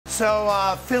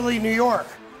So Philly, New York.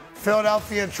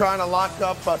 Philadelphia trying to lock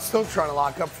up, still trying to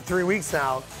lock up for 3 weeks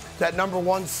now, that number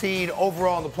 1 seed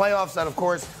overall in the playoffs. And, of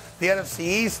course, the NFC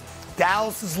East.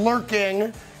 Dallas is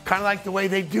lurking, kind of like the way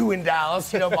they do in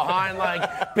Dallas, behind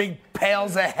like big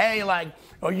pails of hay, like,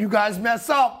 oh, you guys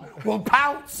mess up, we'll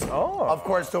pounce. Oh. Of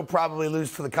course, they'll probably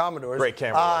lose to the Commodores. Great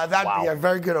camera. Wow. Yeah,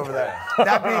 very good over there.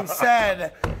 That being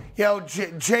said,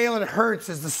 Jalen Hurts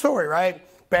is the story, right?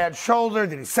 Bad shoulder,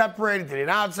 did he separate it, did he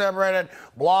not separate it,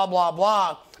 blah, blah,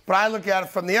 blah. But I look at it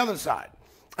from the other side.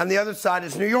 And the other side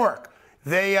is New York.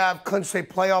 They clinched a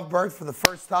playoff berth for the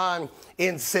first time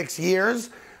in 6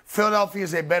 years. Philadelphia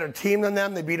is a better team than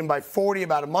them. They beat them by 40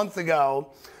 about a month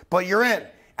ago. But you're in.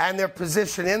 And their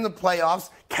position in the playoffs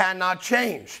cannot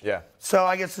change. Yeah. So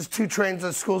I guess there's 2 trains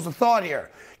of schools of thought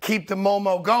here. Keep the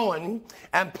Momo going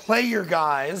and play your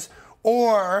guys,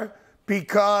 or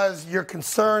because you're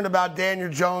concerned about Daniel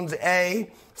Jones,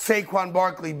 A, Saquon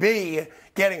Barkley, B,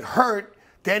 getting hurt.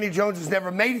 Danny Jones has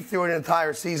never made it through an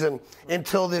entire season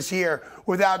until this year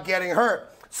without getting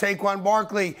hurt. Saquon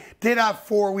Barkley did have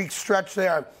 4-week stretch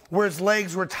there where his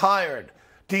legs were tired.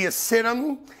 Do you sit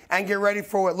him and get ready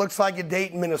for what looks like a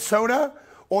date in Minnesota,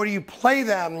 or do you play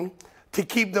them to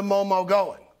keep the Momo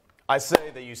going? I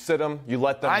say that you sit them, you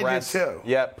let them rest. I do too.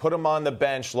 Yeah, put them on the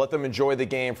bench, let them enjoy the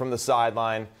game from the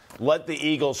sideline. Let the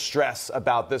Eagles stress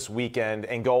about this weekend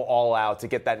and go all out to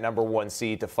get that number 1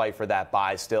 seed to fight for that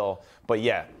bye still. But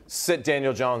yeah, sit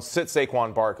Daniel Jones, sit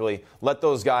Saquon Barkley. Let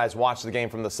those guys watch the game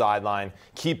from the sideline.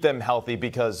 Keep them healthy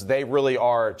because they really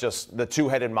are just the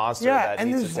two-headed monster that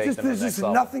needs to take them to the next level. There's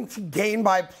just nothing to gain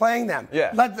by playing them.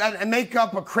 Yeah. And make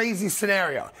up a crazy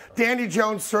scenario. Danny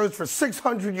Jones throws for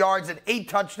 600 yards and 8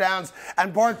 touchdowns,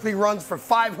 and Barkley runs for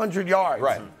 500 yards.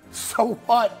 Right. So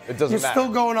what? It doesn't matter. You're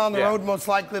still going on the road, most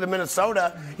likely to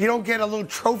Minnesota. You don't get a little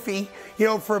trophy,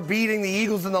 for beating the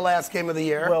Eagles in the last game of the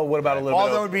year. Well, what about a little bit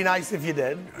Although it would be nice if you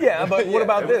did. Yeah, but what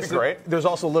about this? Great. There's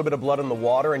also a little bit of blood in the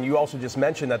water, and you also just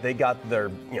mentioned that they got their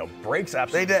breaks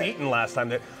absolutely beaten last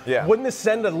time. Yeah. Wouldn't this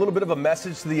send a little bit of a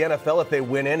message to the NFL if they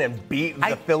went in and beat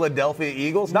the Philadelphia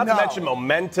Eagles? Not to mention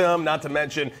momentum, not to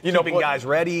mention keeping guys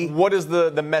ready. What does the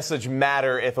message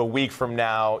matter if a week from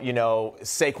now,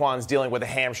 Saquon's dealing with a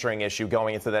hamstring issue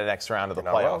going into the next round of the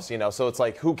playoffs? So it's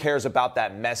like, who cares about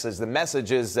that message? The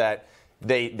message is that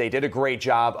they did a great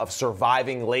job of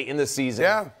surviving late in the season.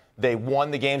 Yeah. They won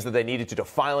the games that they needed to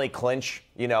finally clinch,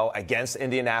 against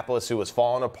Indianapolis, who was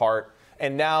falling apart.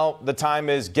 And now the time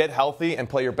is get healthy and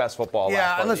play your best football.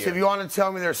 Yeah, and listen, if you want to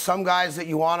tell me there's some guys that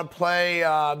you want to play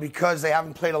because they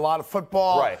haven't played a lot of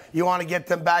football, right. You want to get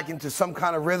them back into some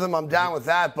kind of rhythm, I'm down with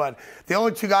that. But the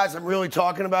only 2 guys I'm really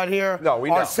talking about here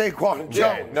are Saquon and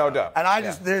Jones. Yeah, no doubt. And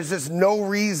there's just no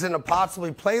reason to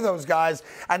possibly play those guys.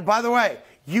 And by the way,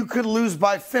 you could lose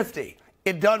by 50.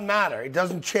 It doesn't matter. It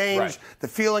doesn't change the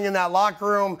feeling in that locker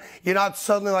room. You're not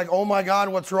suddenly like, oh, my God,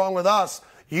 what's wrong with us?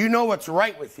 You know what's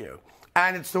right with you.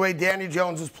 And it's the way Danny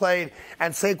Jones has played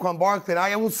and Saquon Barkley. And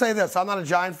I will say this, I'm not a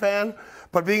Giant fan,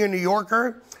 but being a New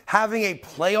Yorker, having a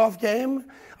playoff game,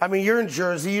 I mean, you're in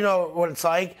Jersey, you know what it's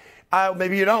like.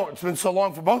 Maybe you don't. It's been so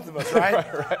long for both of us, right?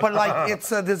 right.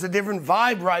 But there's a different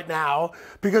vibe right now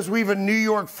because we have a New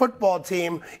York football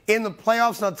team in the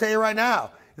playoffs. And I'll tell you right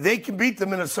now, they can beat the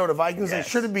Minnesota Vikings. Yes. They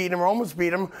should have beaten them or almost beat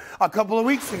them a couple of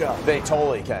weeks ago. They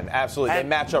totally can. Absolutely. They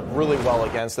match up really well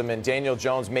against them. And Daniel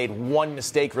Jones made one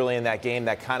mistake really in that game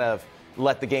that kind of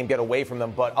let the game get away from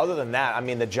them. But other than that, I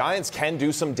mean, the Giants can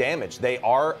do some damage. They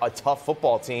are a tough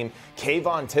football team.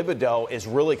 Kayvon Thibodeau is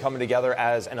really coming together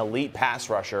as an elite pass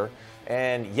rusher.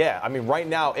 And, yeah, I mean, right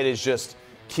now it is just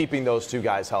keeping those 2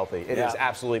 guys healthy. It is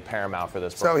absolutely paramount for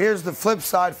this program. So here's the flip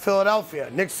side, Philadelphia.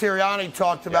 Nick Sirianni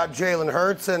talked about Jalen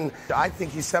Hurts, and I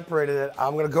think he separated it.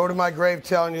 I'm going to go to my grave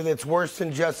telling you that it's worse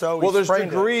than just, well, there's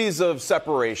degrees of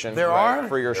separation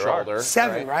for your shoulder.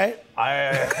 7, right?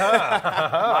 My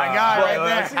guy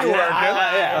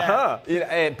right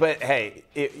there. But, hey,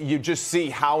 you just see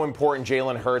how important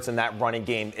Jalen Hurts and that running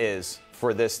game is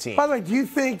for this team. By the way, do you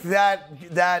think that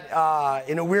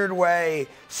in a weird way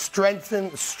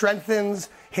strengthens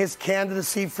his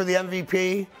candidacy for the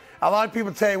MVP? A lot of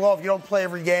people say, well, if you don't play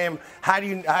every game, how do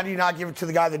you not give it to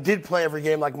the guy that did play every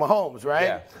game like Mahomes, right?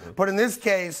 Yeah. But in this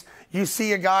case, you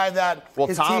see a guy that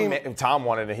Tom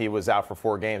wanted it. He was out for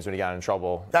 4 games when he got in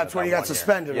trouble. That's when he got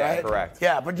suspended, right? Yeah, correct.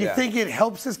 Yeah, but do you think it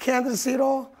helps his candidacy at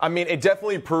all? I mean, it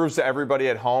definitely proves to everybody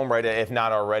at home, right, if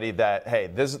not already, that, hey,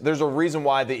 there's a reason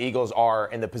why the Eagles are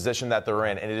in the position that they're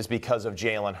in, and it is because of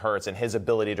Jalen Hurts and his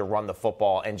ability to run the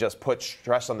football and just put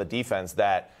stress on the defense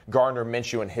that Gardner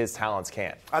Minshew and his talents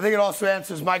can't. I think think it also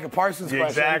answers Micah Parsons' question.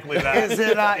 Exactly that. Is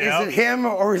it him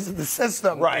or is it the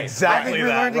system? Right, exactly I think we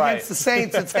learned against the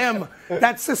Saints, it's him.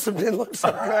 That system didn't look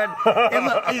so good.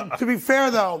 To be fair,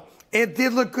 though, it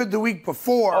did look good the week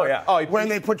before when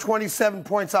they put 27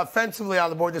 points offensively on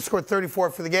the board. They scored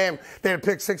 34 for the game. They had a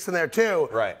pick 6 in there, too.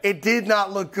 Right. It did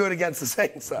not look good against the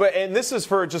Saints, though. And this is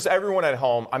for just everyone at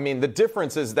home. I mean, the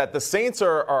difference is that the Saints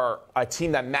are a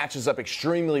team that matches up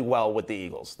extremely well with the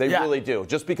Eagles. They really do.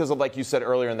 Just because of, like you said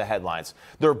earlier in the headlines,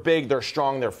 they're big, they're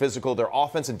strong, they're physical. Their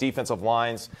offense and defensive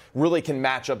lines really can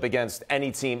match up against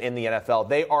any team in the NFL.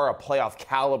 They are a playoff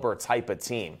caliber type of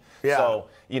team. Yeah. So,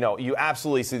 you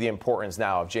absolutely see the importance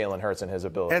now of Jalen Hurts and his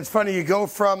ability. And it's funny, you go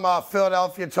from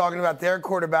Philadelphia talking about their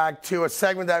quarterback to a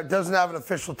segment that doesn't have an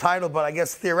official title, but I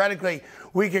guess theoretically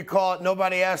we could call it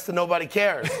Nobody Asked and Nobody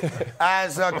Cares.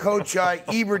 As Coach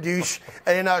Eberdush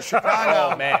in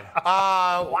Chicago. Oh, man.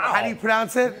 Wow. How do you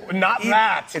pronounce it? Not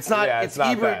that. It's not. Yeah, it's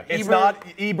not Eber, that. It's not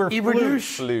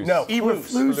Eberdush. No,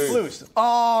 Eberflus.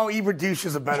 Oh, Eberdush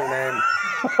is a better name.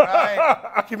 Right?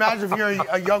 Can you imagine if you're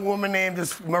a young woman named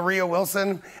just Maria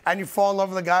Wilson and you fall in love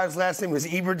with a guy whose last name was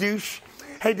Eberdush?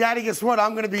 Hey, Daddy, guess what?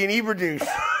 I'm going to be an Eberdush.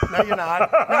 No, you're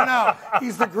not. No.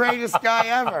 He's the greatest guy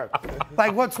ever.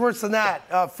 Like, what's worse than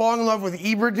that? Falling in love with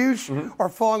Eberdush or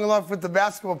falling in love with the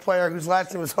basketball player whose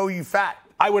last name was Ho You Fat?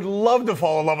 I would love to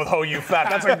fall in love with Ho You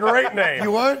Fat. That's a great name.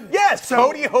 You would? Yes,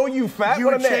 Cody Ho You Fat. You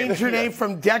what would a name. change your name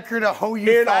from Decker to Ho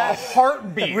You In Fat? a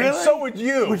heartbeat. Really? And so would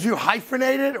you. Would you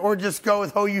hyphenate it or just go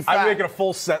with Ho You Fat? I'd make it a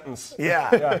full sentence.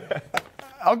 Yeah.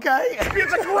 Okay.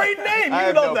 It's a great name. I You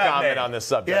have know no that comment name. on this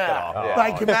subject at all. Yeah.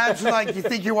 Like, imagine, you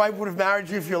think your wife would have married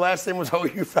you if your last name was Ho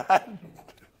You Fat?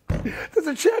 There's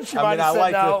a chance she might have said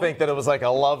like no. to think that it was like a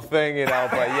love thing,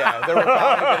 but yeah, there would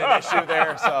probably been an issue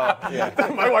there. So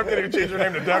yeah. My wife didn't even change her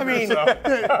name to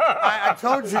Decker. I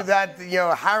told you that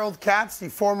Harold Katz, the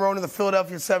former owner of the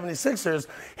Philadelphia 76ers,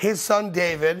 his son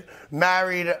David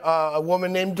married a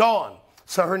woman named Dawn.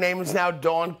 So her name is now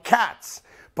Dawn Katz,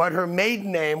 but her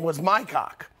maiden name was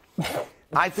Mycock.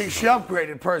 I think she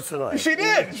upgraded personally. She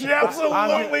did. She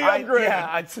absolutely upgraded.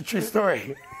 Yeah, it's a true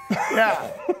story. Yeah.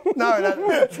 No,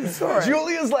 that's a true story.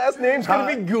 Julia's last name's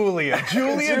going to be Gulia.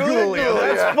 Julia Gulia.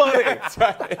 That's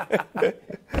funny.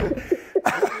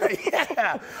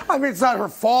 Yeah. I mean, it's not her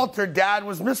fault. Her dad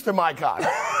was Mr. Mycock.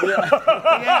 Yeah.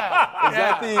 Is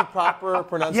that the proper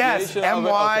pronunciation? Yes,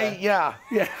 M-Y, of it? Okay.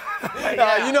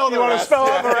 Yeah. You know You want to spell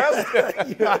out the rest?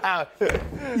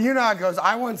 You know how it goes.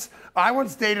 I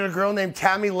once dated a girl named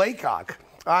Tammy Laycock.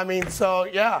 I mean, so,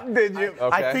 yeah. Did you?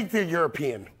 I think they're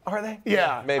European. Are they?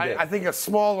 Yeah. Maybe. I think a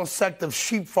small sect of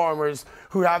sheep farmers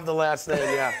who have the last name,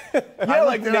 yeah. Yeah,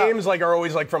 like names are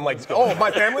always from oh, my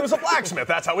family was a blacksmith.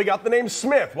 That's how we got the name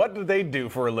Smith. What do they do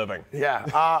for a living? Yeah.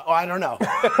 I don't know.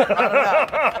 But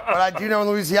I do know in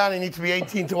Louisiana you need to be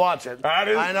 18 to watch it. That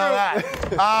is I know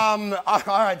that.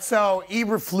 All right, so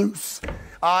Eberflus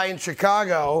in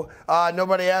Chicago,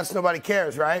 Nobody Asked, Nobody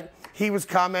Cares, right? He was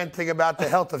commenting about the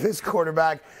health of his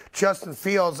quarterback, Justin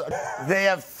Fields. They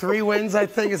have 3 wins, I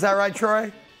think. Is that right,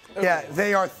 Troy? Yeah,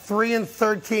 they are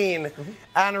 3-13,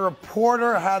 and a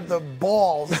reporter had the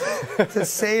balls to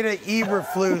say to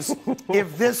Eberflus,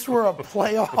 if this were a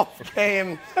playoff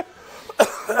game,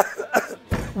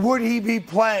 would he be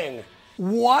playing?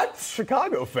 What?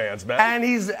 Chicago fans, man. And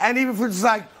Eberflus is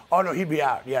like, oh no, he'd be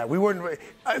out. Yeah, we wouldn't.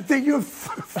 I think you have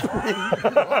 3.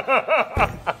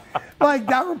 Like,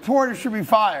 that reporter should be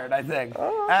fired, I think.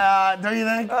 Don't you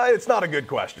think? It's not a good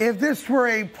question. If this were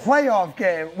a playoff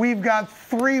game, we've got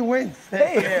 3 wins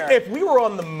this year. If we were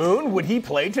on the moon, would he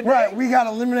play today? Right, we got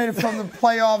eliminated from the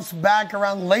playoffs back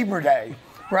around Labor Day.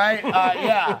 Right?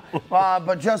 Yeah.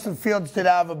 But Justin Fields did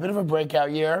have a bit of a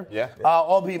breakout year. Yeah.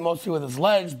 Albeit mostly with his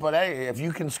legs. But, hey, if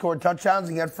you can score touchdowns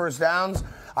and get first downs,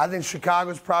 I think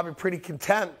Chicago's probably pretty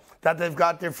content that they've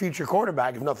got their future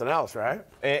quarterback, if nothing else, right?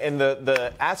 And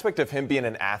the aspect of him being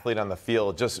an athlete on the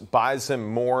field just buys him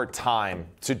more time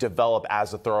to develop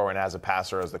as a thrower and as a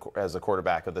passer as the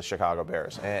quarterback of the Chicago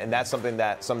Bears. And that's something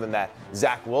that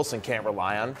Zach Wilson can't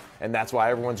rely on, and that's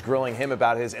why everyone's grilling him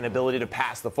about his inability to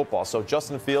pass the football. So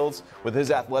Justin Fields, with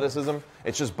his athleticism,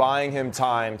 it's just buying him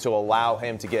time to allow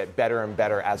him to get better and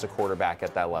better as a quarterback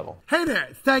at that level. Hey there,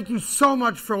 thank you so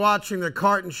much for watching The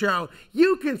Carton Show.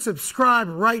 You can subscribe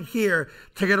right here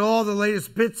to get all the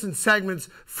latest bits and segments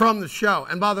from the show.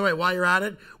 And by the way, while you're at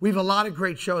it, we have a lot of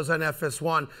great shows on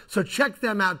FS1, so check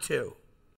them out too.